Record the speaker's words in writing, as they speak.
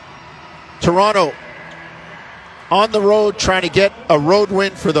Toronto on the road trying to get a road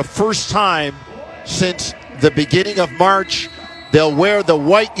win for the first time since the beginning of March. They'll wear the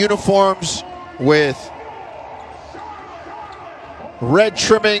white uniforms with red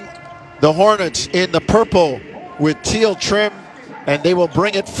trimming. The Hornets in the purple with teal trim, and they will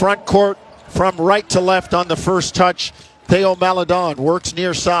bring it front court from right to left on the first touch. Theo Maledon works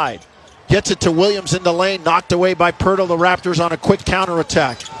near side. Gets it to Williams in the lane, knocked away by Pirtle. The Raptors on a quick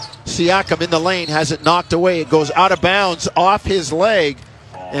counterattack. Siakam in the lane has it knocked away. It goes out of bounds off his leg,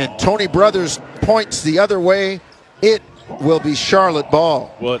 and Tony Brothers points the other way. It will be Charlotte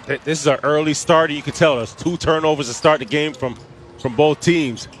ball. Well, this is an early start. You can tell us 2 turnovers to start the game from both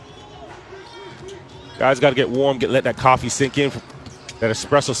teams. Guys got to get warm, let that coffee sink in, that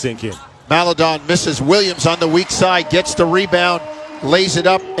espresso sink in. Maledon misses. Williams on the weak side, gets the rebound, lays it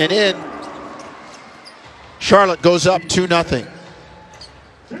up and in. Charlotte goes up 2-0.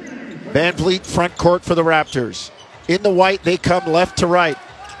 Van Vliet front court for the Raptors. In the white, they come left to right.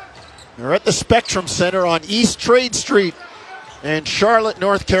 They're at the Spectrum Center on East Trade Street in Charlotte,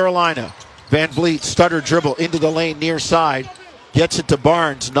 North Carolina. Van Vliet stutter dribble into the lane near side. Gets it to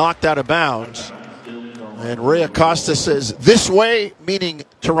Barnes, knocked out of bounds. And Ray Acosta says, this way, meaning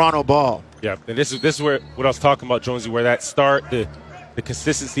Toronto ball. Yeah, and this is where what I was talking about, Jonesy, where that start, the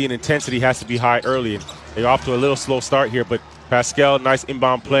consistency and intensity has to be high early. And they're off to a little slow start here, but Pascal, nice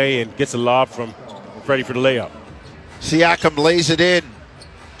inbound play and gets a lob from Freddie for the layup. Siakam lays it in.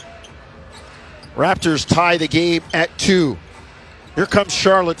 Raptors tie the game at 2. Here comes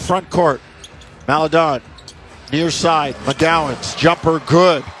Charlotte front court. Maledon near side. McGowan's jumper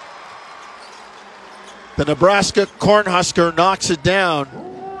good. The Nebraska Cornhusker knocks it down.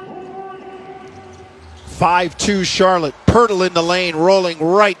 5-2 Charlotte. Pirtle in the lane, rolling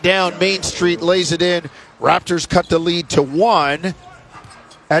right down Main Street, lays it in. Raptors cut the lead to 1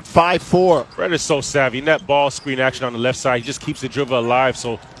 at 5-4. Fred is so savvy. In that ball screen action on the left side, he just keeps the dribble alive,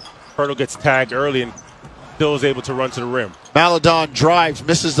 so Pirtle gets tagged early and still is able to run to the rim. Maledon drives,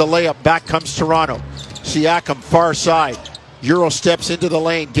 misses the layup. Back comes Toronto. Siakam far side. Euro steps into the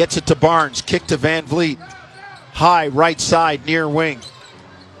lane, gets it to Barnes. Kick to Van Vliet. High right side near wing.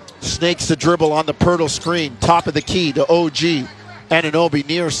 Snakes the dribble on the Pirtle screen. Top of the key to OG. Anunoby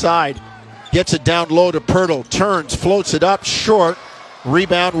near side. Gets it down low to Pirtle. Turns, floats it up, short.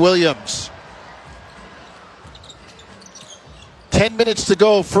 Rebound Williams. 10 minutes to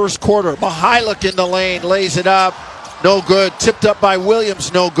go, first quarter. Mihailuk in the lane, lays it up. No good. Tipped up by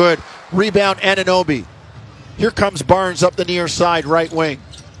Williams, no good. Rebound Anunoby. Here comes Barnes up the near side, right wing.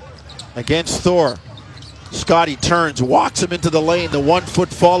 Against Thor. Scotty turns, walks him into the lane. The 1 foot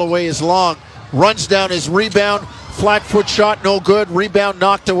fall away is long. Runs down his rebound. Flat foot shot, no good. Rebound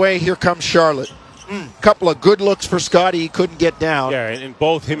knocked away. Here comes Charlotte. Couple of good looks for Scotty. He couldn't get down. Yeah, and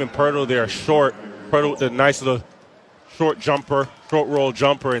both him and Pirtle, they are short. Pirtle with the nice little short jumper, short roll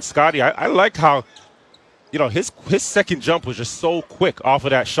jumper. And Scotty, I like how, his second jump was just so quick off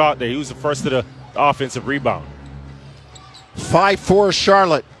of that shot there. He was the first to the offensive rebound. 5-4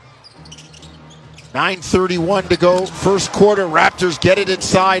 Charlotte. 9:31 to go. First quarter. Raptors get it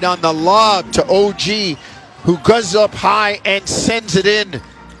inside on the lob to OG, who goes up high and sends it in.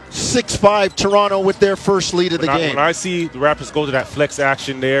 6-5 Toronto with their first lead of the game. When I see the Raptors go to that flex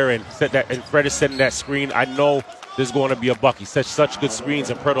action there and set that, and Fred is setting that screen, I know there's going to be a buck. He sets such good screens,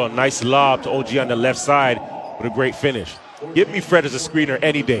 and Pirtle a nice lob to OG on the left side with a great finish. Give me Fred as a screener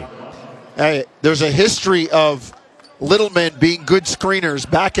any day. Hey, there's a history of little men being good screeners.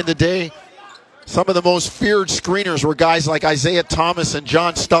 Back in the day, some of the most feared screeners were guys like Isaiah Thomas and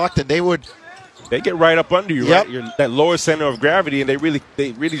John Stockton. They get right up under you, yep. Right? That lower center of gravity, and they really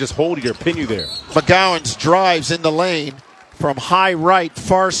just hold you or pin you there. McGowan's drives in the lane from high right,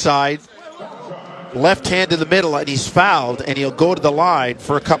 far side, left hand to the middle, and he's fouled, and he'll go to the line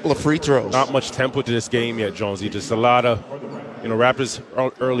for a couple of free throws. Not much tempo to this game yet, Jonesy. Just a lot of, Raptors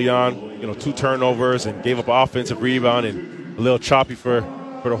early on, 2 turnovers and gave up an offensive rebound and a little choppy for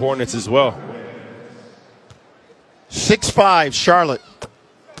the Hornets as well. 6-5 Charlotte.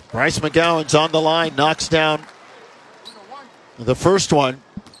 Bryce McGowan's on the line, knocks down the first one.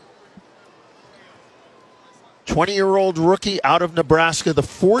 20-year-old rookie out of Nebraska, the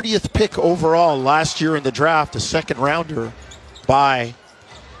 40th pick overall last year in the draft, a second rounder by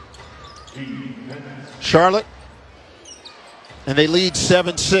Charlotte. And they lead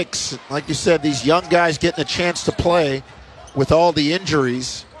 7-6. Like you said, these young guys getting a chance to play with all the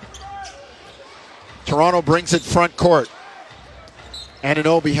injuries. Toronto brings it front court.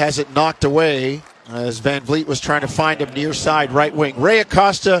 Anunoby has it knocked away as Van Vliet was trying to find him near side right wing. Ray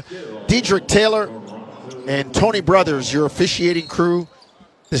Acosta, Dedrick Taylor, and Tony Brothers, your officiating crew.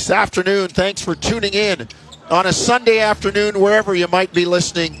 this afternoon. Thanks for tuning in on a Sunday afternoon, wherever you might be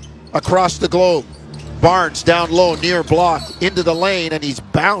listening across the globe. Barnes down low, near block, into the lane, and he's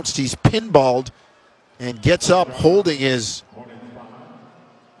bounced. He's pinballed and gets up holding his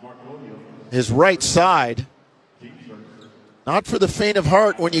right side. Not for the faint of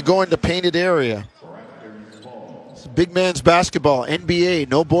heart when you go into painted area. It's big man's basketball, NBA,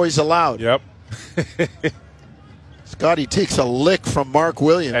 no boys allowed. Yep. Scotty takes a lick from Mark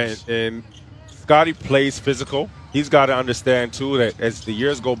Williams. And Scotty plays physical. He's got to understand, too, that as the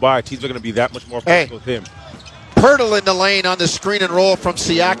years go by, teams are going to be that much more physical with him. Pirtle in the lane on the screen and roll from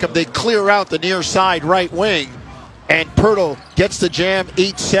Siakam. They clear out the near side right wing. And Pirtle gets the jam,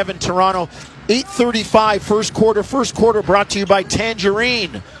 8-7 Toronto. 8:35 first quarter. First quarter brought to you by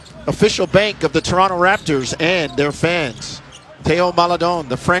Tangerine, official bank of the Toronto Raptors and their fans. Théo Maledon,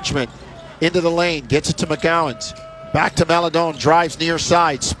 the Frenchman, into the lane, gets it to McGowan's. Back to Maledon, drives near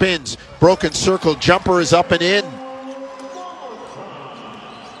side, spins, broken circle, jumper is up and in.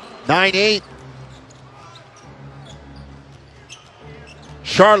 9-8.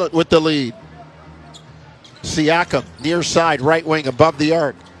 Charlotte with the lead. Siakam, near side, right wing, above the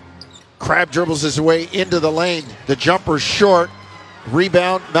arc. Crab dribbles his way into the lane. The jumper's short.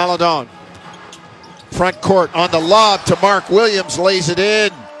 Rebound, Maledon. Front court on the lob to Mark Williams, lays it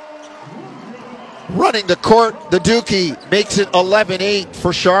in. Running the court, the Dookie makes it 11-8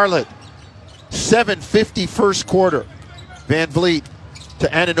 for Charlotte. 7:50 first quarter. Van Vliet to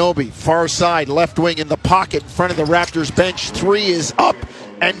Anunoby, far side, left wing in the pocket in front of the Raptors bench. Three is up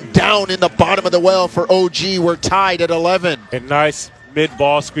and down in the bottom of the well for OG. We're tied at 11. And nice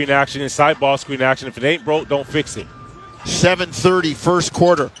mid-ball screen action and side-ball screen action. If it ain't broke, don't fix it. 7:30 first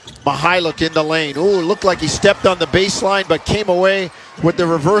quarter. Mihailuk in the lane. Ooh, looked like he stepped on the baseline, but came away with the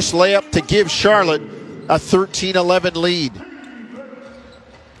reverse layup to give Charlotte a 13-11 lead.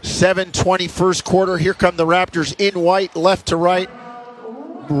 7:20 first quarter. Here come the Raptors in white, left to right.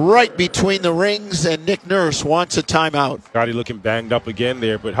 Right between the rings, and Nick Nurse wants a timeout. Scotty looking banged up again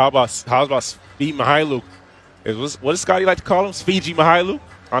there, but how about Speed Mihailuk? What does Scotty like to call him? Fiji Mihailuk?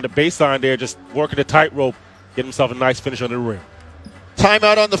 On the baseline there, just working the tightrope, getting himself a nice finish under the rim.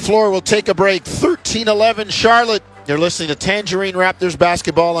 Timeout on the floor. We'll take a break. 13-11 Charlotte. You're listening to Tangerine Raptors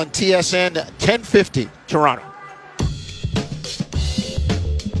basketball on TSN 1050 Toronto.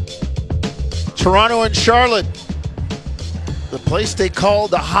 Toronto and Charlotte. The place they call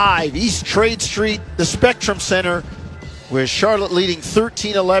the Hive, East Trade Street, the Spectrum Center, with Charlotte leading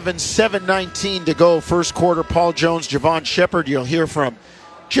 13-11, 7:19 to go. First quarter, Paul Jones, Jevohn Shepherd. You'll hear from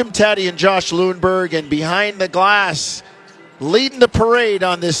Jim Taddy and Josh Lewinberg. And behind the glass, leading the parade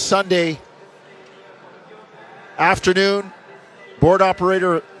on this Sunday afternoon, board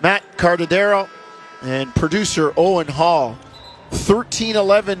operator Matt Cardadero and producer Owen Hall.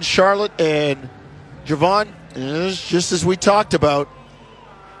 13-11 Charlotte, and Jevohn, just as we talked about,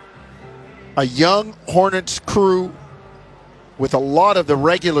 a young Hornets crew with a lot of the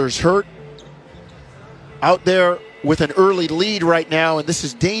regulars hurt, out there with an early lead right now, and this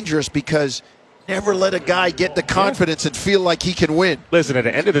is dangerous because never let a guy get the confidence and feel like he can win. Listen, at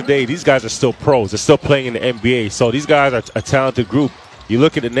the end of the day, these guys are still pros. They're still playing in the NBA, so these guys are a talented group. You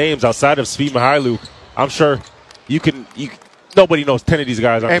look at the names outside of Svi Mihailuk, I'm sure nobody knows 10 of these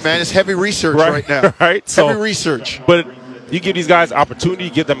guys. Hey, man, it's heavy research right now. Right? Heavy research. But you give these guys opportunity,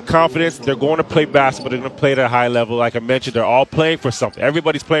 give them confidence. They're going to play basketball. They're going to play at a high level. Like I mentioned, they're all playing for something.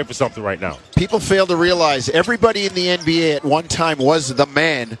 Everybody's playing for something right now. People fail to realize everybody in the NBA at one time was the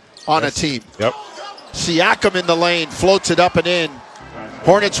man on a team. Yep. Siakam in the lane, floats it up and in.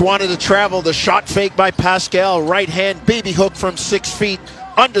 Hornets wanted to travel. The shot fake by Pascal. Right hand, baby hook from 6 feet.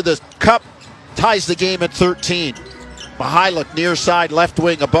 Under the cup. Ties the game at 13. Mihailuk near side, left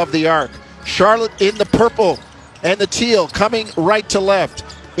wing, above the arc. Charlotte in the purple and the teal, coming right to left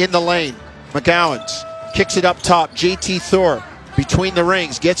in the lane. McGowan's kicks it up top. JT Thor between the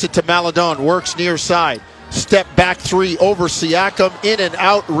rings, gets it to Maledon, works near side. Step back three over Siakam, in and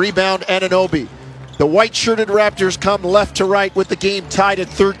out, rebound Anunoby. The white-shirted Raptors come left to right with the game tied at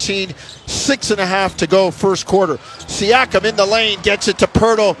 13. 6.5 to go first quarter. Siakam in the lane, gets it to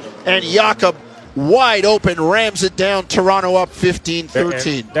Pirtle, and Jakob wide open, rams it down. Toronto up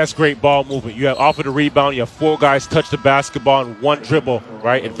 15-13. That's great ball movement. You have off of the rebound, you have four guys touch the basketball in one dribble,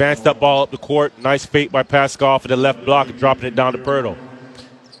 right? Advance that ball up the court. Nice fake by Pascal for the left block and dropping it down to Pirtle.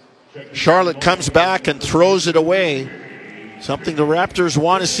 Charlotte comes back and throws it away. Something the Raptors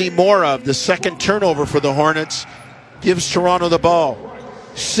want to see more of. The second turnover for the Hornets gives Toronto the ball.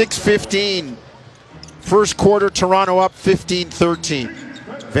 6:15. First quarter, Toronto up 15-13.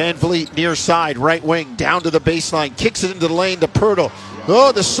 Van Vliet near side, right wing, down to the baseline, kicks it into the lane to Pirtle.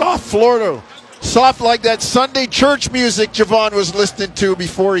 Oh, the soft Florida. Soft like that Sunday church music Jevohn was listening to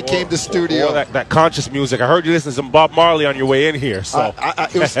before he came to studio. Or that conscious music. I heard you listen to some Bob Marley on your way in here. So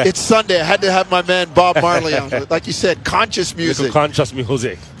it's Sunday. I had to have my man Bob Marley on. Like you said, conscious music. Conscious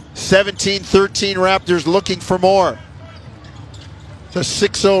music. 17-13 Raptors looking for more. It's a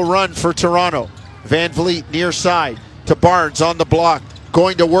 6-0 run for Toronto. Van Vliet near side to Barnes on the block.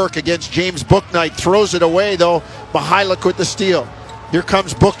 Going to work against James Bouknight. Throws it away, though. Mihailik with the steal. Here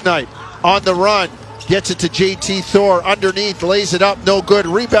comes Bouknight on the run. Gets it to JT Thor. Underneath, lays it up, no good.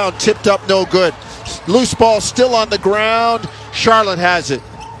 Rebound tipped up, no good. Loose ball still on the ground. Charlotte has it.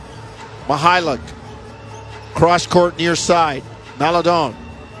 Mihailik. Cross court near side. Maledon.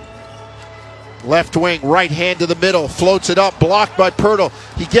 Left wing, right hand to the middle. Floats it up, blocked by Pirtle.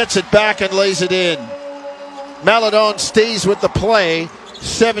 He gets it back and lays it in. Maledon stays with the play.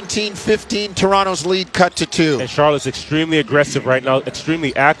 17-15, Toronto's lead cut to 2. And Charlotte's extremely aggressive right now,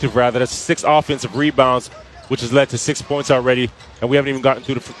 extremely active rather. That's 6 offensive rebounds, which has led to 6 points already, and we haven't even gotten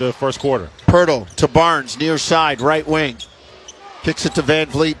through the first quarter. Pirtle to Barnes, near side, right wing. Kicks it to Van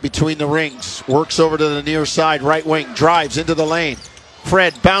Vliet between the rings. Works over to the near side, right wing. Drives into the lane.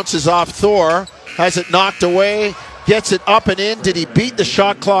 Fred bounces off Thor. Has it knocked away. Gets it up and in. Did he beat the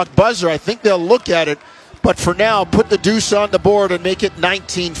shot clock buzzer? I think they'll look at it. But for now, put the deuce on the board and make it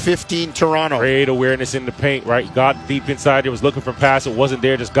 19-15 Toronto. Great awareness in the paint, right? Got deep inside. He was looking for a pass. It wasn't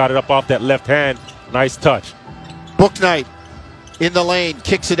there. Just got it up off that left hand. Nice touch. Bouknight in the lane.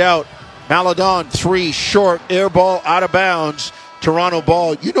 Kicks it out. Maledon, 3, short. Air ball out of bounds. Toronto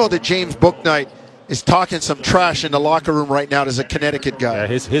ball. You know that James Bouknight is talking some trash in the locker room right now as a Connecticut guy. Yeah,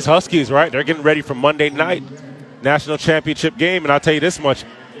 his Huskies, right? They're getting ready for Monday night national championship game. And I'll tell you this much.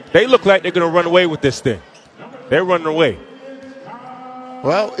 They look like they're going to run away with this thing. They're running away.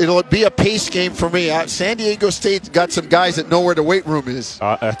 Well, it'll be a pace game for me. San Diego State's got some guys that know where the weight room is.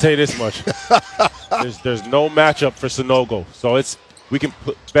 I'll tell you this much. there's no matchup for Sonogo. So we can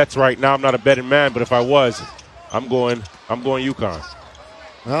put bets right now. I'm not a betting man, but if I was, I'm going UConn.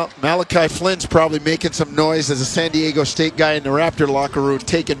 Well, Malachi Flynn's probably making some noise as a San Diego State guy in the Raptor locker room,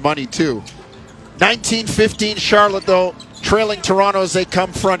 taking money too. 19-15 Charlotte, though, trailing Toronto as they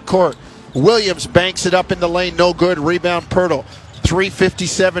come front court. Williams banks it up in the lane, no good. Rebound Pirtle.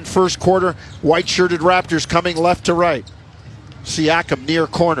 3:57 first quarter. White-shirted Raptors coming left to right. Siakam near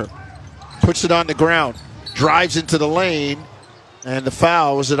corner. Puts it on the ground. Drives into the lane. And the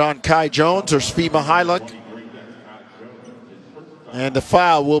foul, was it on Kai Jones or Svi Mihailik? And the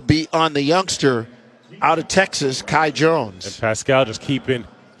foul will be on the youngster out of Texas, Kai Jones. And Pascal just keeping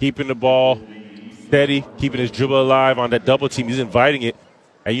the ball steady, keeping his dribble alive on that double team. He's inviting it.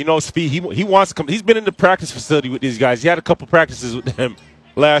 And you know, Speed, he wants to come. He's been in the practice facility with these guys. He had a couple practices with them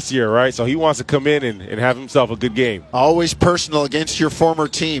last year, right? So he wants to come in and have himself a good game. Always personal against your former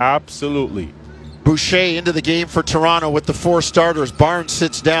team. Absolutely. Boucher into the game for Toronto with the 4 starters. Barnes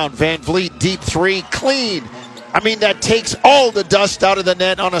sits down. Van Vliet, deep 3, clean. I mean, that takes all the dust out of the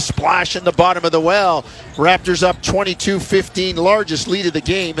net on a splash in the bottom of the well. Raptors up 22-15, largest lead of the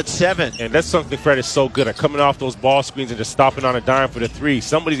game at 7. And that's something Fred is so good at, coming off those ball screens and just stopping on a dime for the 3.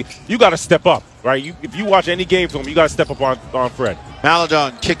 You got to step up, right? If you watch any game film, you got to step up on Fred.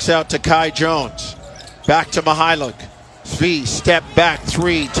 Maledon kicks out to Kai Jones. Back to Mihailik. Svi, step back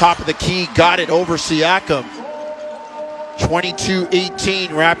 3, top of the key, got it over Siakam. 22-18,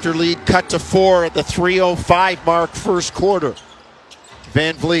 Raptor lead cut to 4 at the 3:05 mark first quarter.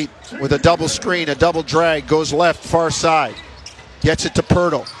 Van Vliet with a double screen, a double drag, goes left, far side. Gets it to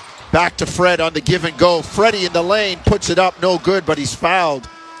Pirtle. Back to Fred on the give and go. Freddie in the lane, puts it up, no good, but he's fouled.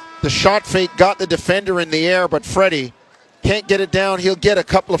 The shot fake got the defender in the air, but Freddie can't get it down. He'll get a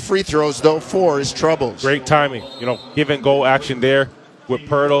couple of free throws, though, for his troubles. Great timing. Give and go action there with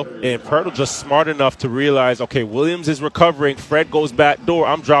Pirtle, and Pirtle just smart enough to realize, okay, Williams is recovering. Fred goes back door.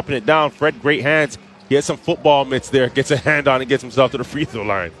 I'm dropping it down. Fred, great hands. He has some football mitts there. Gets a hand on and gets himself to the free throw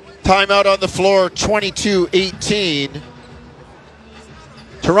line. Timeout on the floor, 22-18.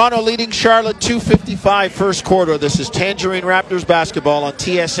 Toronto leading Charlotte 2:55 first quarter. This is Tangerine Raptors basketball on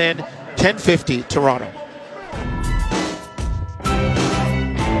TSN 1050 Toronto.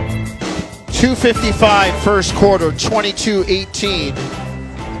 2:55 first quarter, 22-18.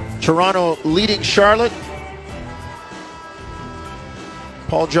 Toronto leading Charlotte.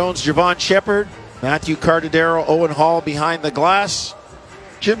 Paul Jones, Jevohn Shepherd, Matthew Cardadero, Owen Hall behind the glass.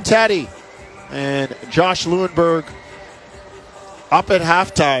 Jim Taddy and Josh Lewenberg up at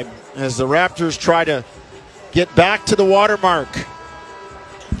halftime as the Raptors try to get back to the watermark,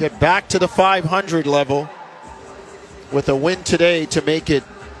 get back to the 500 level with a win today to make it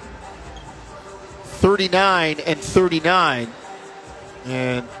 39-39.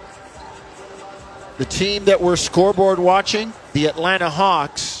 And the team that we're scoreboard watching, the Atlanta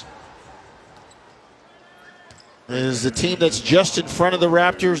Hawks, is the team that's just in front of the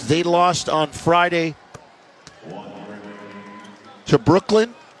Raptors. They lost on Friday to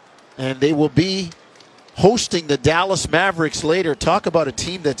Brooklyn, and they will be hosting the Dallas Mavericks later. Talk about a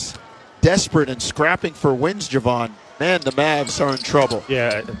team that's desperate and scrapping for wins, Jevohn. Man, the Mavs are in trouble.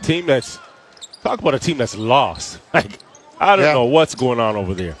 Yeah, talk about a team that's lost. Like, I don't know what's going on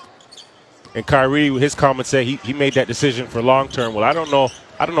over there. And Kyrie, his comments say he made that decision for long term. Well, I don't know.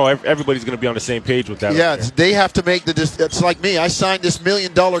 Everybody's going to be on the same page with that. Yeah, they have to make it's like me. I signed this $1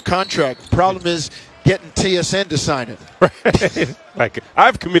 million contract. The problem is getting TSN to sign it. Right. Like,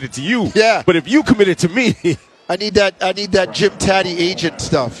 I've committed to you. Yeah. But if you committed to me, I need that Jim Taddy agent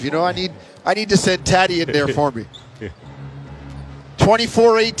stuff. I need to send Taddy in there for me.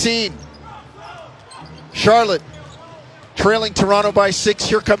 24-18. Charlotte trailing Toronto by 6.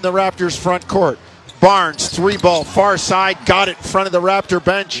 Here come the Raptors front court. Barnes, 3-ball, far side, got it in front of the Raptor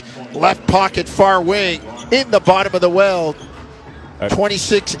bench. Left pocket, far wing, in the bottom of the well.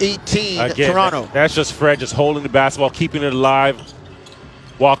 26-18, Toronto. That's just Fred just holding the basketball, keeping it alive,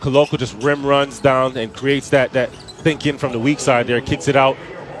 while Koloko just rim runs down and creates that think-in from the weak side there, kicks it out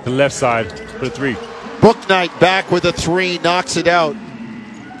to the left side for the 3. Bouknight back with a 3, knocks it out.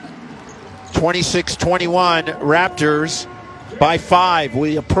 26-21, Raptors by 5.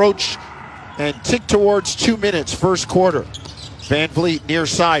 We approach and tick towards 2 minutes, first quarter. Van Vliet near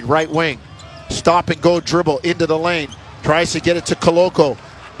side, right wing. Stop and go dribble into the lane. Tries to get it to Koloko.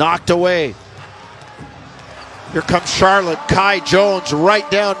 Knocked away. Here comes Charlotte. Kai Jones right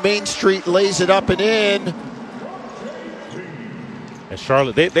down Main Street, lays it up and in. And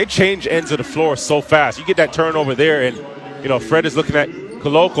Charlotte, they change ends of the floor so fast. You get that turnover there, and Fred is looking at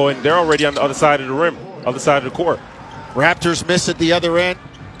Koloko, and they're already on the other side of the rim, other side of the court. Raptors miss at the other end.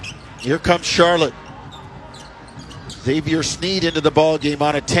 Here comes Charlotte. Xavier Sneed into the ball game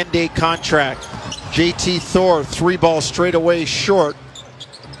on a 10-day contract. JT Thor, 3-ball straight away short.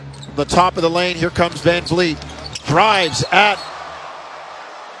 From the top of the lane, here comes Van Vliet. Drives at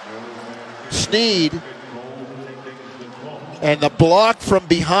Sneed. And the block from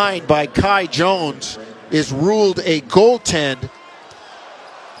behind by Kai Jones is ruled a goaltend.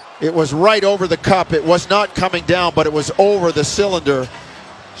 It was right over the cup. It was not coming down, but it was over the cylinder.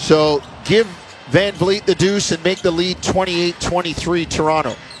 So give Van Vliet the deuce and make the lead 28-23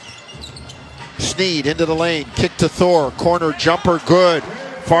 Toronto. Sneed into the lane, kick to Thor, corner jumper good.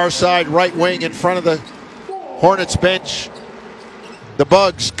 Far side right wing in front of the Hornets bench. The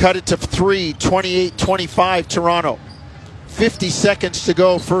Bugs cut it to 3, 28-25 Toronto. 50 seconds to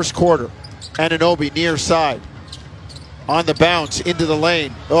go first quarter. Anunoby near side. On the bounce into the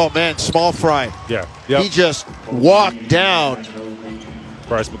lane. Oh man, small fry. Yeah. Yep. He just walked down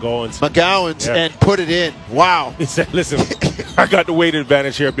Bryce McGowan's and put it in. Wow. He said, listen, I got the weight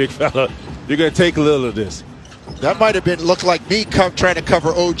advantage here, big fella. You're going to take a little of this. That might have looked like me trying to cover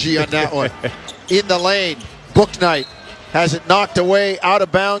OG on that one. In the lane, Bouknight has it knocked away, out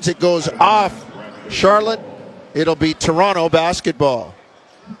of bounds. It goes off Charlotte. It'll be Toronto basketball.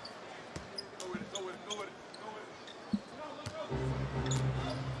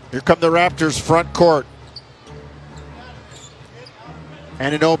 Here come the Raptors front court.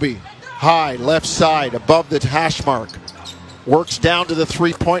 Anunoby, high, left side, above the hash mark. Works down to the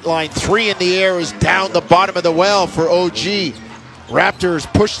three-point line. 3 in the air is down the bottom of the well for OG.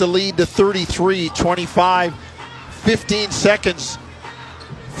 Raptors push the lead to 33-25. 15 seconds.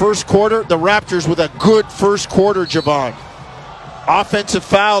 First quarter, the Raptors with a good first quarter, Jevohn. Offensive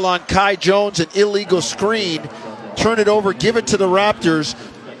foul on Kai Jones, an illegal screen. Turn it over, give it to the Raptors.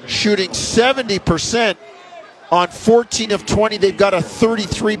 Shooting 70% on 14 of 20. They've got a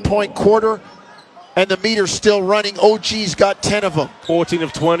 33-point quarter, and the meter's still running. OG's got 10 of them. 14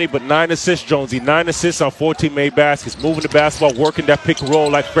 of 20, but 9 assists, Jonesy. 9 assists on 14 made baskets. Moving the basketball, working that pick and roll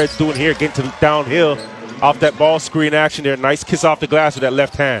like Fred's doing here, getting to the downhill off that ball screen action there. Nice kiss off the glass with that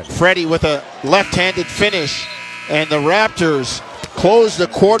left hand. Freddie with a left-handed finish, and the Raptors close the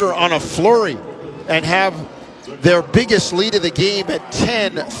quarter on a flurry and have their biggest lead of the game at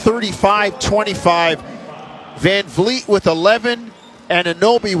 10, 35-25. Van Vliet with 11, and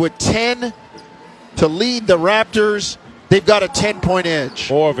Anunoby with 10 to lead the Raptors. They've got a 10-point edge.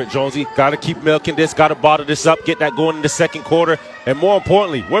 More of it, Jonesy. Got to keep milking this. Got to bottle this up. Get that going in the second quarter. And more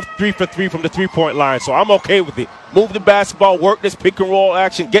importantly, we're 3 for 3 from the three-point line, so I'm okay with it. Move the basketball, work this pick-and-roll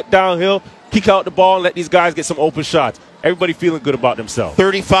action, get downhill, kick out the ball, and let these guys get some open shots. Everybody feeling good about themselves.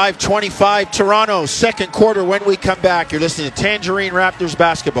 35-25 Toronto. Second quarter when we come back. You're listening to Tangerine Raptors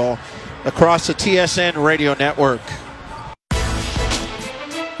basketball across the TSN radio network.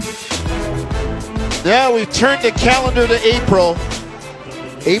 Yeah, we've turned the calendar to April.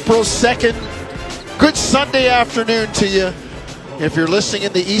 April 2nd. Good Sunday afternoon to you. If you're listening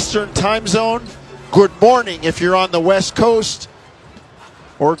in the Eastern time zone, good morning if you're on the West Coast.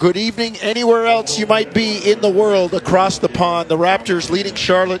 Or good evening anywhere else you might be in the world across the pond. The Raptors leading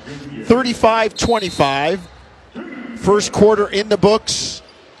Charlotte 35-25. First quarter in the books.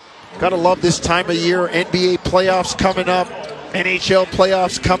 Gotta love this time of year. NBA playoffs coming up. NHL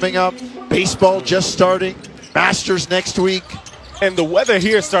playoffs coming up. Baseball just starting. Masters next week. And the weather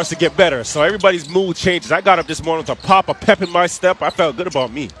here starts to get better, so everybody's mood changes. I got up this morning with a pop, a pep in my step. I felt good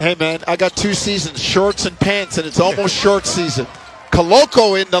about me. Hey, man, I got 2 seasons, shorts and pants, and it's almost short season.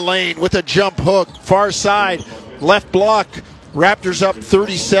 Koloko in the lane with a jump hook. Far side, left block. Raptors up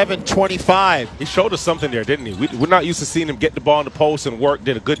 37-25. He showed us something there, didn't he? We're not used to seeing him get the ball in the post and work.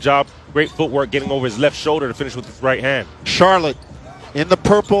 Did a good job. Great footwork getting over his left shoulder to finish with his right hand. Charlotte in the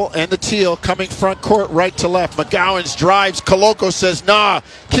purple and the teal, coming front court right to left. McGowan's drives. Koloko says, nah.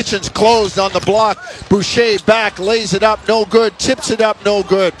 Kitchen's closed on the block. Boucher back, lays it up, no good. Tips it up, no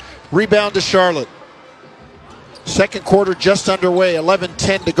good. Rebound to Charlotte. Second quarter just underway,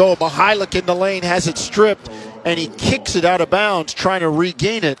 11-10 to go. Mihajlovic in the lane has it stripped, and he kicks it out of bounds, trying to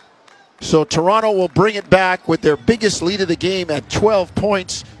regain it. So Toronto will bring it back with their biggest lead of the game at 12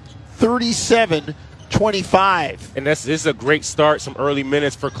 points, 37-25. And this is a great start, some early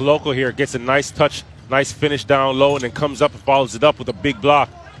minutes for Koloko here. Gets a nice touch, nice finish down low, and then comes up and follows it up with a big block.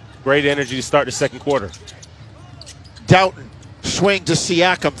 Great energy to start the second quarter. Doughton, swing to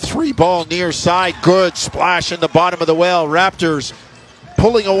Siakam, 3-ball near side, good. Splash in the bottom of the well. Raptors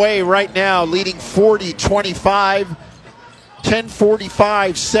pulling away right now, leading 40-25.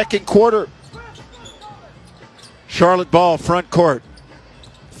 10:45, second quarter. Charlotte ball, front court.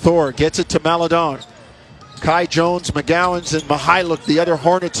 Thor gets it to Maledon. Kai Jones, McGowan's, and Mihajlovic, the other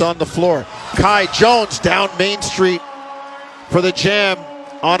Hornets on the floor. Kai Jones down Main Street for the jam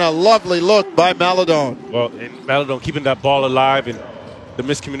on a lovely look by Maledon. Well, and Maledon keeping that ball alive, and the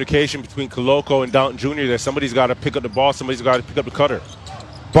miscommunication between Koloko and Downton Jr. there. Somebody's got to pick up the ball. Somebody's got to pick up the cutter.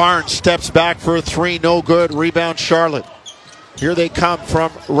 Barnes steps back for a 3, no good. Rebound Charlotte. Here they come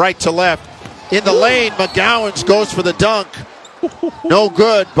from right to left. In the lane, McGowan's goes for the dunk. No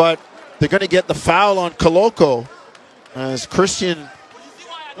good, but they're going to get the foul on Koloko. As Christian,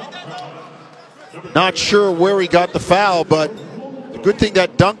 not sure where he got the foul, but the good thing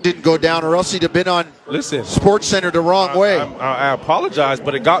that dunk didn't go down, or else he'd have been on Sports Center the wrong way. I apologize,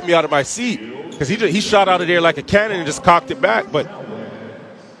 but it got me out of my seat because he shot out of there like a cannon and just cocked it back, but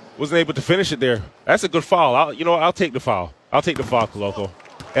wasn't able to finish it there. That's a good foul. I'll take the foul. I'll take the foul, Koloko.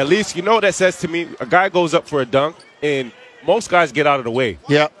 At least, you know what that says to me? A guy goes up for a dunk, and most guys get out of the way.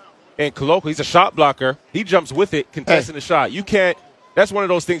 Yeah. And Koloko, he's a shot blocker. He jumps with it, contesting the shot. You can't. That's one of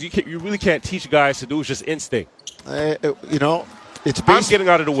those things you really can't teach guys to do. It's just instinct. It's I'm getting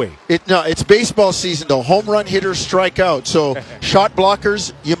out of the way. It's baseball season, though. Home run hitters strike out. So shot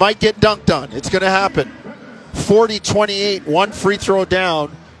blockers, you might get dunked on. It's going to happen. 40-28, 1 free throw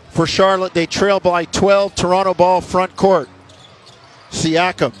down for Charlotte. They trail by 12. Toronto ball, front court.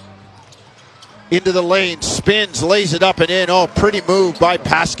 Siakam into the lane, spins, lays it up and in. Oh, pretty move by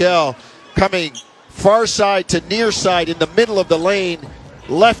Pascal. Coming far side to near side in the middle of the lane.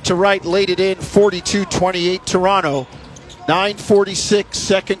 Left to right, laid it in. 42-28 Toronto. 9:46,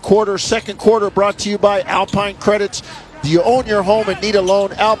 second quarter. Second quarter brought to you by Alpine Credits. Do you own your home and need a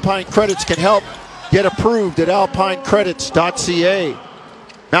loan? Alpine Credits can help. Get approved at alpinecredits.ca.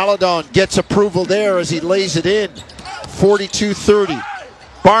 Maledon gets approval there as he lays it in. 42-30.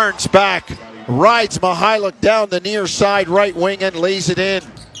 Barnes back. Rides Mihajlovic down the near side right wing and lays it in.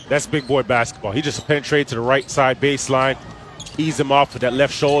 That's big boy basketball. He just penetrated to the right side baseline, eased him off with that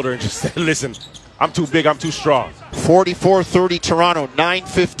left shoulder, and just said, listen, I'm too big, I'm too strong. 44-30 Toronto,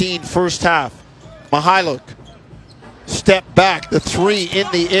 9:15 first half. Mihajlovic, step back, the 3 in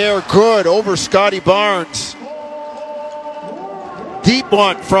the air, good over Scotty Barnes. Deep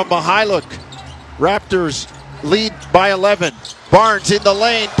one from Mihajlovic. Raptors lead by 11. Barnes in the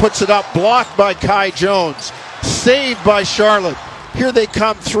lane, puts it up, blocked by Kai Jones. Saved by Charlotte. Here they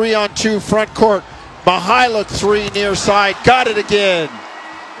come, 3-on-2 front court. Mihajlovic 3 near side, got it again.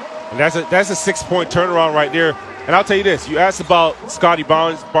 And that's a 6-point turnaround right there. And I'll tell you this, you asked about Scotty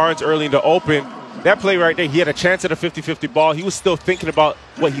Barnes early in the open. That play right there, he had a chance at a 50-50 ball. He was still thinking about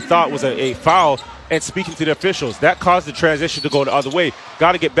what he thought was a foul and speaking to the officials. That caused the transition to go the other way.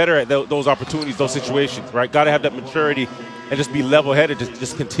 Got to get better at those opportunities, those situations, right? Got to have that maturity and just be level-headed,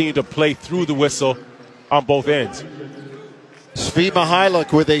 just continue to play through the whistle on both ends. Svi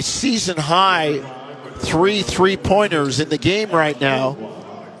Mihajlovic with a season-high 3 3-pointers in the game right now.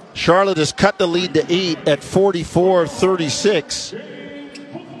 Charlotte has cut the lead to 8 at 44-36.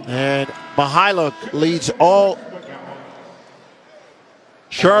 And Mihailuk leads all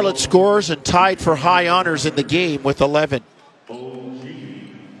Charlotte scores and tied for high honors in the game with 11.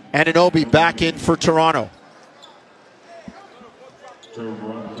 Anunoby back in for Toronto.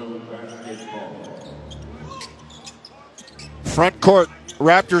 Front court,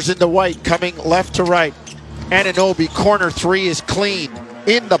 Raptors in the white, coming left to right. Anunoby, corner three is clean.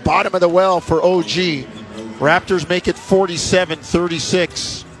 In the bottom of the well for OG. Raptors make it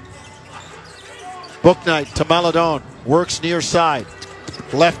 47-36. Bouknight to Maledon, works near side.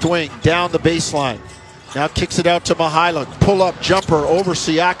 Left wing, down the baseline. Now kicks it out to Mihailuk. Pull-up jumper over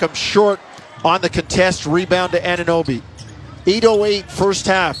Siakam, short on the contest. Rebound to Anunoby. 8:08 first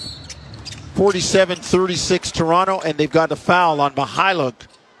half. 47-36 Toronto, and they've got a foul on Mihailuk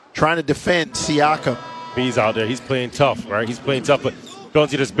trying to defend Siakam. He's out there. He's playing tough, right? He's playing tough, but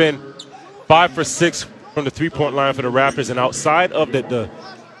Jonesy has been 5 for 6 from the three-point line for the Raptors, and outside of the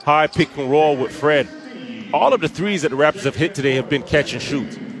high pick and roll with Fred, all of the threes that the Raptors have hit today have been catch and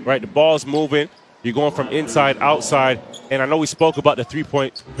shoot, right? The ball's moving. You're going from inside, outside. And I know we spoke about the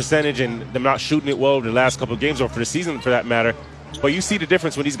three-point percentage and them not shooting it well over the last couple of games or for the season for that matter. But you see the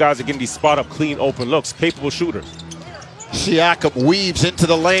difference when these guys are getting these spot-up, clean, open looks. Capable shooter. Siakam weaves into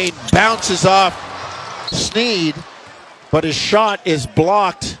the lane, bounces off Sneed, but his shot is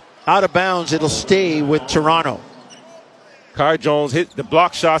blocked out of bounds. It'll stay with Toronto. Kai Jones hit the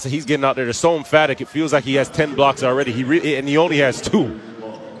block shots that he's getting out there. They're so emphatic. It feels like he has 10 blocks already. And he only has 2.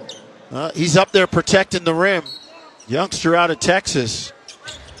 He's up there protecting the rim. Youngster out of Texas.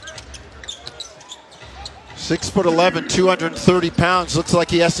 6'11", 230 pounds. Looks like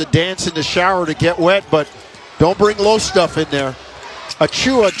he has to dance in the shower to get wet, but don't bring low stuff in there.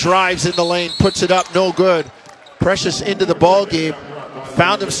 Achua drives in the lane, puts it up, no good. Precious into the ball game.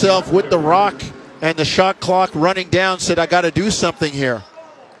 Found himself with the rock and the shot clock running down, said, I got to do something here.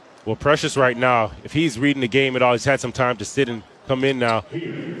 Well, Precious right now, if he's reading the game at all, he's had some time to sit and come in now,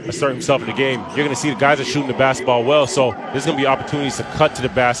 assert himself in the game. You're going to see the guys are shooting the basketball well, so there's going to be opportunities to cut to the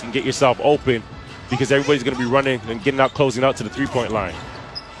basket and get yourself open because everybody's going to be running and getting out, closing out to the three-point line.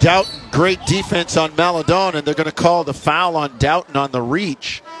 Doughton, great defense on Maledon, and they're going to call the foul on Doughton on the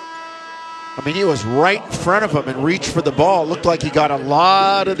reach. I mean, he was right in front of him and reached for the ball. Looked like he got a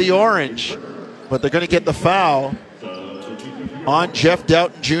lot of the orange, but they're going to get the foul on Jeff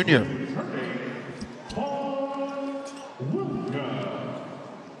Doughton Jr.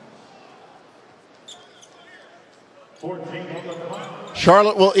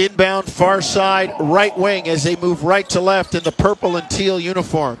 Charlotte will inbound far side right wing as they move right to left in the purple and teal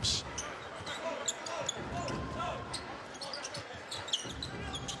uniforms.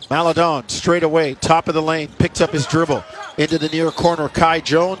 Maledon straight away, top of the lane, picks up his dribble into the near corner. Kai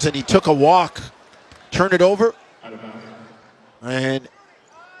Jones, and he took a walk. Turn it over and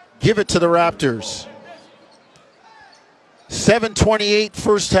give it to the Raptors. 7:28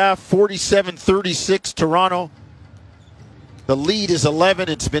 first half, 47-36 Toronto. The lead is 11.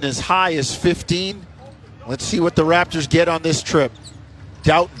 It's been as high as 15. Let's see what the Raptors get on this trip.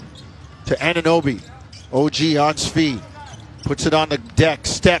 Doughton to Anunoby. OG on speed. Puts it on the deck.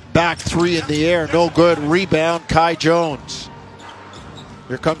 Step back, 3 in the air. No good. Rebound, Kai Jones.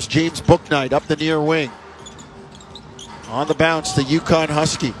 Here comes James Bouknight up the near wing. On the bounce, the Yukon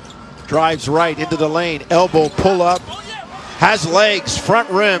Husky. Drives right into the lane. Elbow pull up. Has legs, front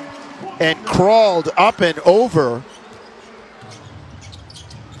rim, and crawled up and over.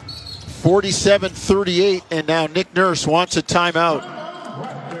 47-38, and now Nick Nurse wants a timeout.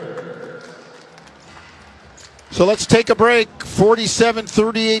 So let's take a break.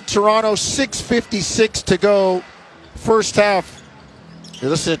 47-38 Toronto, 6:56 to go. First half. You're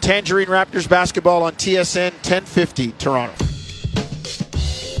listening to Tangerine Raptors basketball on TSN 1050 Toronto.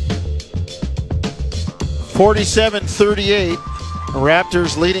 47-38.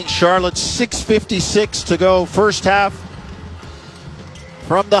 Raptors leading Charlotte, 6:56 to go. First half.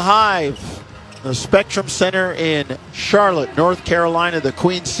 From the Hive, the Spectrum Center in Charlotte, North Carolina, the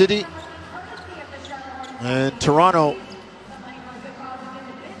Queen City. And Toronto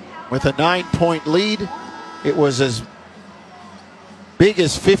with a 9-point lead. It was as big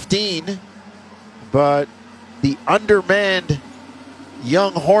as 15, but the undermanned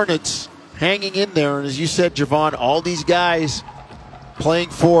young Hornets hanging in there. And as you said, Jevohn, all these guys playing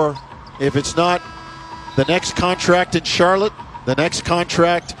for, if it's not the next contract in Charlotte, the next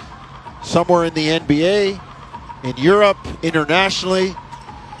contract somewhere in the NBA, in Europe, internationally,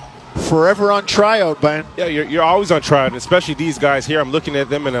 forever on tryout, man. Yeah, you're always on tryout, and especially these guys here. I'm looking at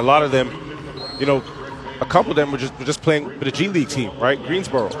them, and a lot of them, you know, a couple of them were just playing with a G League team, right?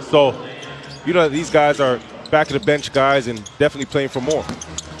 Greensboro. So, these guys are back of the bench guys and definitely playing for more.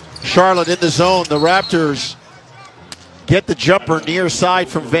 Charlotte in the zone. The Raptors get the jumper near side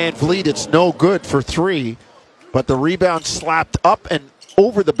from Van Vliet. It's no good for 3, but the rebound slapped up and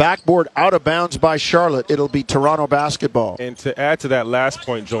over the backboard, out of bounds by Charlotte. It'll be Toronto basketball. And to add to that last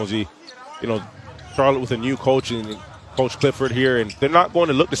point, Jonesy, Charlotte with a new coach and Coach Clifford here, and they're not going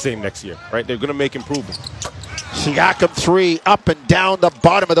to look the same next year, right? They're going to make improvements. Siakam 3, up and down the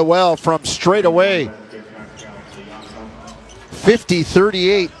bottom of the well from straight away.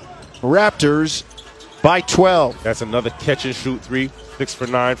 50-38, Raptors by 12. That's another catch and shoot 3, 6 for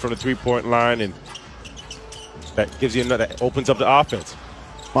 9 from the three-point line, and that gives you another, that opens up the offense.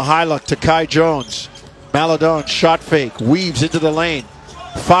 Mihailuk to Kai Jones. Maladon shot fake, weaves into the lane.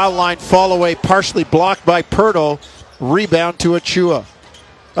 Foul line fall away, partially blocked by Pirtle. Rebound to Achua.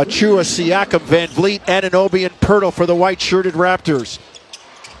 Achua, Siakam, Van Vliet, Anunoby, and Pirtle for the white-shirted Raptors.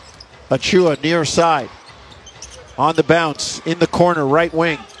 Achua near side. On the bounce, in the corner, right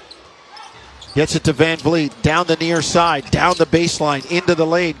wing. Gets it to Van Vliet, down the near side, down the baseline, into the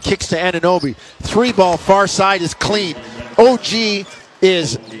lane, kicks to Anunoby. 3-ball far side is clean. OG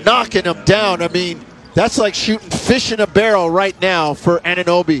is knocking him down. I mean, that's like shooting fish in a barrel right now for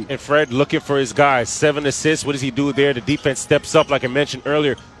Anunoby. And Fred looking for his guys. 7 assists. What does he do there? The defense steps up, like I mentioned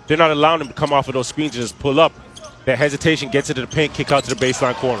earlier. They're not allowing him to come off of those screens and just pull up. That hesitation gets into the paint, kick out to the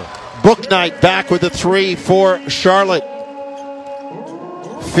baseline corner. Bouknight back with a 3 for Charlotte.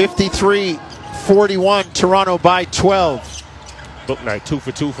 53-41, Toronto by 12. Bouknight 2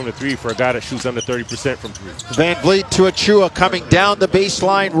 for 2 from the 3 for a guy that shoots under 30% from 3. Van Vliet to Achua, coming down the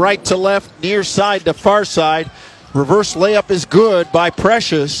baseline, right to left, near side to far side. Reverse layup is good by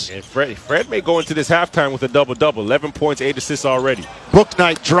Precious. And Fred may go into this halftime with a double-double. 11 points, 8 assists already.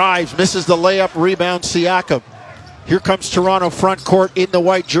 Bouknight drives, misses the layup, rebound Siakam. Here comes Toronto front court in the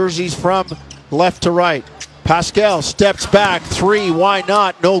white jerseys from left to right. Pascal steps back, 3, why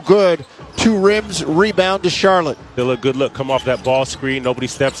not? No good. 2 rims, rebound to Charlotte. Still a good look, come off that ball screen, nobody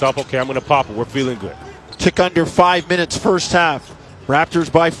steps up. Okay, I'm going to pop it, we're feeling good. Tick under 5 minutes first half.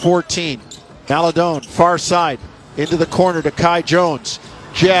 Raptors by 14. Maladon, far side, into the corner to Kai Jones.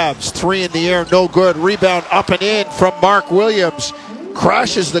 Jabs, 3 in the air, no good. Rebound up and in from Mark Williams.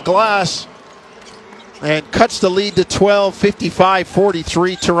 Crashes the glass and cuts the lead to 12,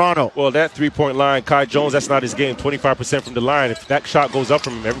 55-43 Toronto. Well, that three-point line, Kai Jones, that's not his game. 25% from the line. If that shot goes up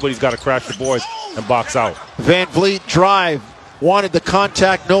from him, everybody's got to crash the boards and box out. Van Vliet drive, wanted the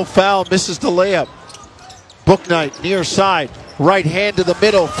contact, no foul, misses the layup. Bouknight near side, right hand to the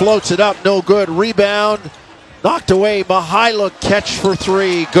middle, floats it up, no good. Rebound, knocked away. Mihailuk catch for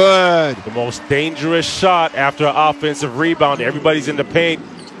 3, good. The most dangerous shot after an offensive rebound. Everybody's in the paint.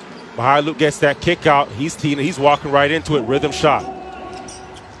 Mihailuk gets that kick out. He's walking right into it. Rhythm shot.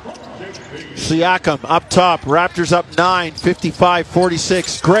 Siakam up top. Raptors up 9,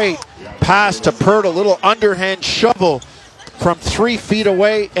 55-46. Great pass to Pirtle. Little underhand shovel from 3 feet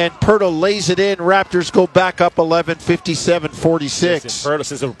away, and Pirtle lays it in. Raptors go back up 11, 57-46.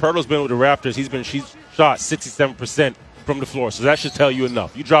 Since Pirtle's been with the Raptors, he's shot 67% from the floor. So that should tell you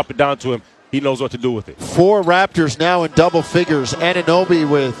enough. You drop it down to him, he knows what to do with it. 4 Raptors now in double figures. Anunoby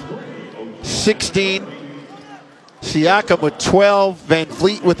with 16, Siakam with 12, Van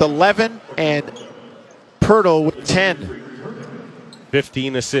Vliet with 11, and Pirtle with 10.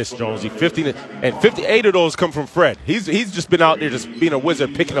 15 assists, Jonesy. 15, and 58 of those come from Fred. He's just been out there just being a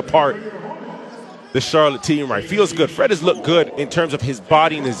wizard, picking apart the Charlotte team. Right, feels good. Fred has looked good in terms of his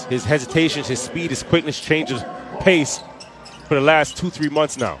body and his hesitations, his speed, his quickness, changes pace for the last 2-3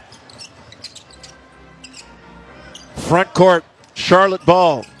 months now. Front court, Charlotte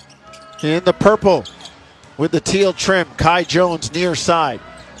ball in the purple with the teal trim. Kai Jones near side.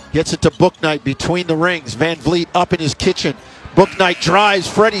 Gets it to Bouknight between the rings. Van Vliet up in his kitchen. Bouknight drives.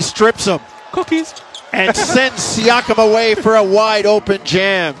 Freddie strips him. Cookies. And sends Siakam away for a wide open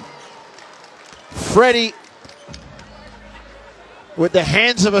jam. Freddie, with the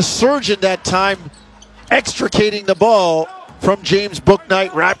hands of a surgeon that time, extricating the ball from James Bouknight.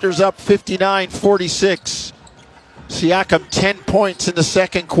 Raptors up 59-46. Siakam 10 points in the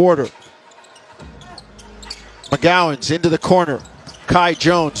second quarter. McGowan's into the corner. Kai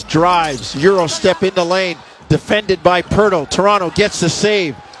Jones drives, Euro step in the lane, defended by Pirtle. Toronto gets the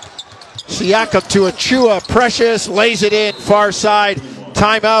save. Siakam to Achua, Precious lays it in, far side.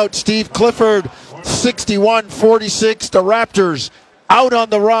 Timeout, Steve Clifford. 61-46, the Raptors out on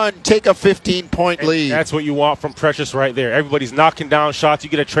the run, take a 15-point lead. That's what you want from Precious right there. Everybody's knocking down shots. You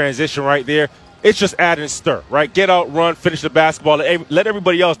get a transition right there. It's just add and stir, right? Get out, run, finish the basketball. Let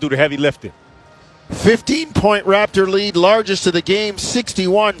everybody else do the heavy lifting. 15-point Raptor lead, largest of the game,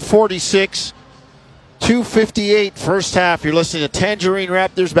 61-46. 2:58 first half. You're listening to Tangerine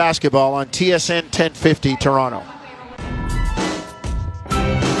Raptors basketball on TSN 1050 Toronto.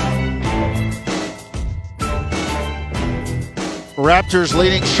 Raptors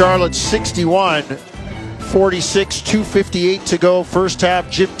leading Charlotte 61-46, 2:58 to go first half.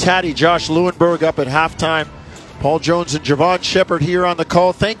 Jim Taddy, Josh Lewenberg up at halftime. Paul Jones and Jevohn Shepherd here on the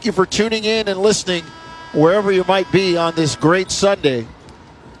call. Thank you for tuning in and listening wherever you might be on this great Sunday.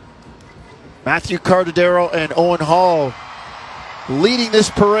 Matthew Cardadero and Owen Hall leading this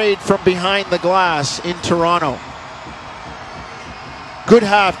parade from behind the glass in Toronto. Good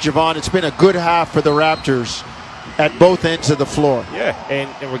half, Jevohn. It's been a good half for the Raptors at both ends of the floor. Yeah, and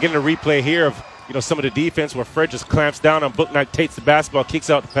we're getting a replay here of some of the defense where Fred just clamps down on Bouknight, takes the basketball,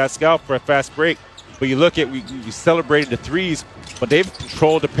 kicks out to Pascal for a fast break. But you look at, we celebrated the threes, but they've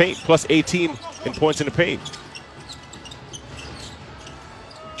controlled the paint, plus 18 in points in the paint.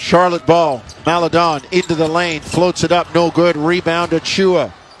 Charlotte ball, Maledon into the lane, floats it up, no good. Rebound to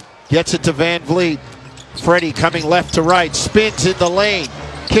Chua, gets it to Van Vliet. Freddie coming left to right, spins in the lane,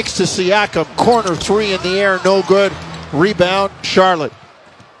 kicks to Siakam, corner three in the air, no good. Rebound, Charlotte.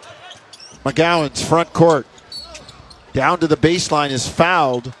 McGowan's front court, down to the baseline, is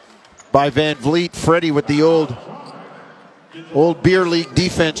fouled by Van Vliet. Freddie with the old beer league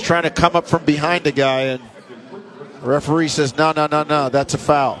defense, trying to come up from behind the guy, and the referee says, no, that's a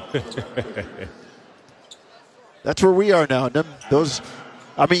foul. That's where we are now.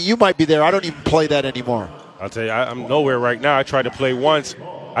 You might be there. I don't even play that anymore. I'll tell you, I'm nowhere right now. I tried to play once.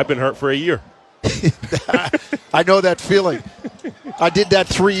 I've been hurt for a year. I know that feeling. I did that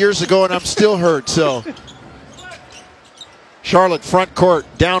 3 years ago, and I'm still hurt. So, Charlotte front court,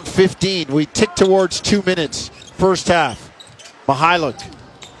 down 15. We tick towards 2 minutes. First half. Mihailuk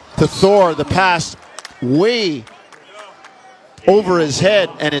to Thor. The pass way over his head,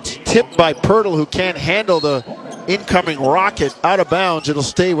 and it's tipped by Pirtle, who can't handle the incoming rocket. Out of bounds. It'll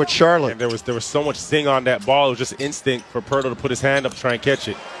stay with Charlotte. And there was so much zing on that ball. It was just instinct for Pirtle to put his hand up to try and catch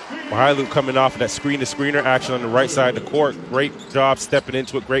it. Mihailuk coming off of that screen-to-screener action on the right side of the court. Great job stepping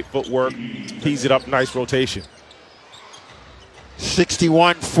into it. Great footwork. Tees it up. Nice rotation.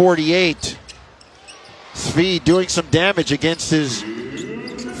 61-48. Svi doing some damage against his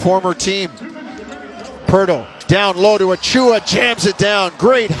former team. Pirtle down low to Achua, jams it down.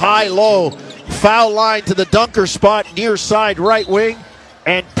 Great high-low foul line to the dunker spot, near side right wing.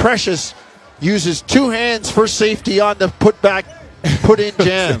 And Precious uses two hands for safety on the put-in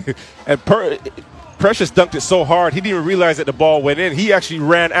jam. And Precious dunked it so hard, he didn't even realize that the ball went in. He actually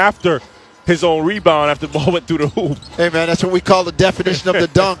ran after his own rebound after the ball went through the hoop. Hey, man, that's what we call the definition of the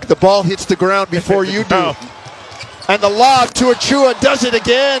dunk. The ball hits the ground before you do. And the lob to Achua does it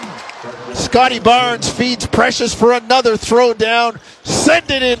again. Scotty Barnes feeds Precious for another throw down.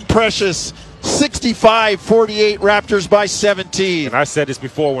 Send it in, Precious. 65-48, Raptors by 17. And I said this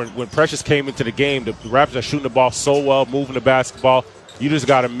before, when Precious came into the game, the Raptors are shooting the ball so well, moving the basketball. You just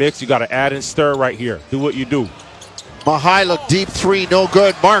got to mix. You got to add and stir right here. Do what you do. Mihailuk, deep three, no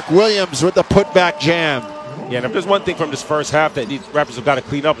good. Mark Williams with the putback jam. Yeah, and if there's one thing from this first half that these Raptors have got to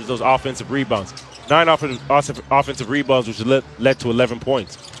clean up is those offensive rebounds. 9 offensive rebounds, which led to 11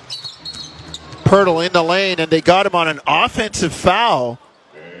 points. Pirtle in the lane, and they got him on an offensive foul.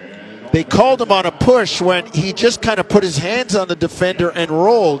 They called him on a push when he just kind of put his hands on the defender and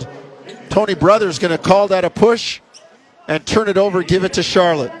rolled. Tony Brothers going to call that a push and turn it over, give it to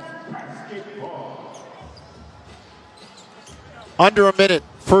Charlotte. Under a minute,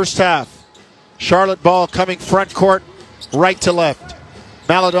 first half. Charlotte ball coming front court, right to left.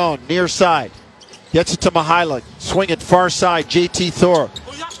 Maledon, near side. Gets it to Mihailuk. Swing it far side, JT Thor.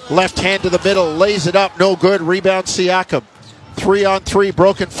 Left hand to the middle, lays it up, no good. Rebound Siakam. 3-on-3,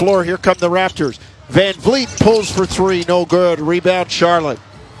 broken floor. Here come the Raptors. Van Vliet pulls for three, no good. Rebound Charlotte.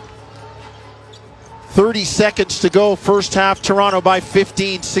 30 seconds to go, first half. Toronto by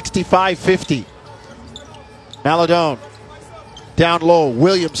 15, 65-50. Maledon. Down low,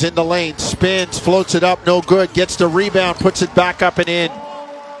 Williams in the lane, spins, floats it up, no good, gets the rebound, puts it back up and in.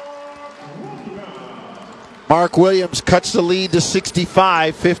 Mark Williams cuts the lead to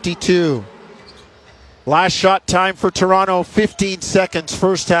 65-52. Last shot time for Toronto, 15 seconds,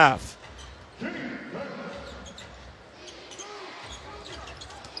 first half.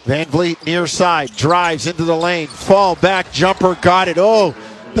 Van Vliet near side, drives into the lane, fall back, jumper, got it. Oh,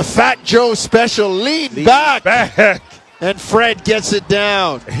 the Fat Joe special, lean back. And Fred gets it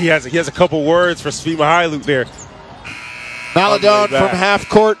down. He has a couple words for Svi Mihailuk there. Maledon from half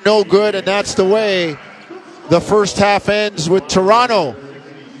court, no good, and that's the way the first half ends with Toronto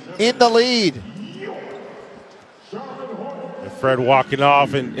in the lead. Fred walking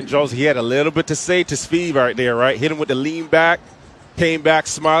off, and Jones, he had a little bit to say to Speed right there, right? Hit him with the lean back, came back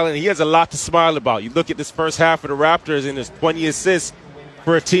smiling. He has a lot to smile about. You look at this first half of the Raptors, and there's 20 assists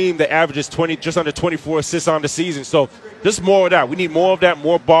for a team that averages just under 24 assists on the season. So just more of that. We need more of that,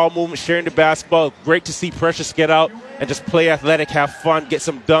 more ball movement, sharing the basketball. Great to see Precious get out and just play athletic, have fun, get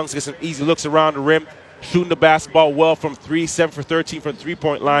some dunks, get some easy looks around the rim, shooting the basketball well from 3, 7 for 13 from the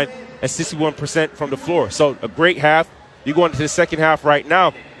three-point line, and 61% from the floor. So a great half. You go into the second half right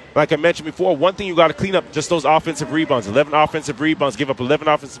now. Like I mentioned before, one thing you got to clean up, just those offensive rebounds. 11 offensive rebounds, give up 11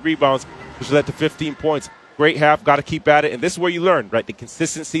 offensive rebounds, which led to 15 points. Great half, got to keep at it. And this is where you learn, right? The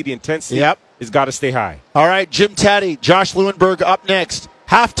consistency, the intensity has got to stay high. All right, Jim Taddy, Josh Lewenberg up next.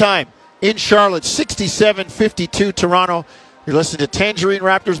 Halftime in Charlotte, 67-52 Toronto. You're listening to Tangerine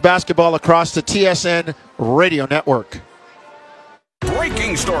Raptors basketball across the TSN radio network.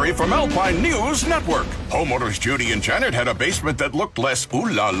 Breaking story from Alpine News Network. Homeowners Judy and Janet had a basement that looked less ooh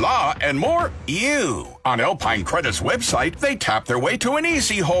la la and more ew. On Alpine Credit's website, they tapped their way to an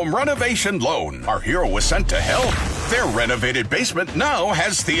easy home renovation loan. Our hero was sent to hell. Their renovated basement now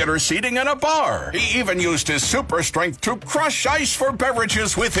has theater seating and a bar. He even used his super strength to crush ice for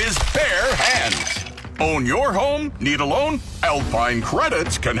beverages with his bare hands. Own your home? Need a loan? Alpine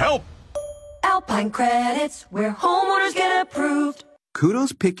Credits can help. Alpine Credits, where homeowners get approved.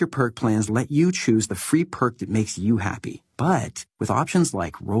 Kudos Pick Your Perk plans let you choose the free perk that makes you happy. But with options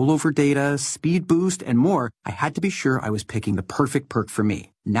like rollover data, speed boost, and more, I had to be sure I was picking the perfect perk for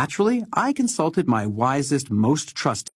me. Naturally, I consulted my wisest, most trusted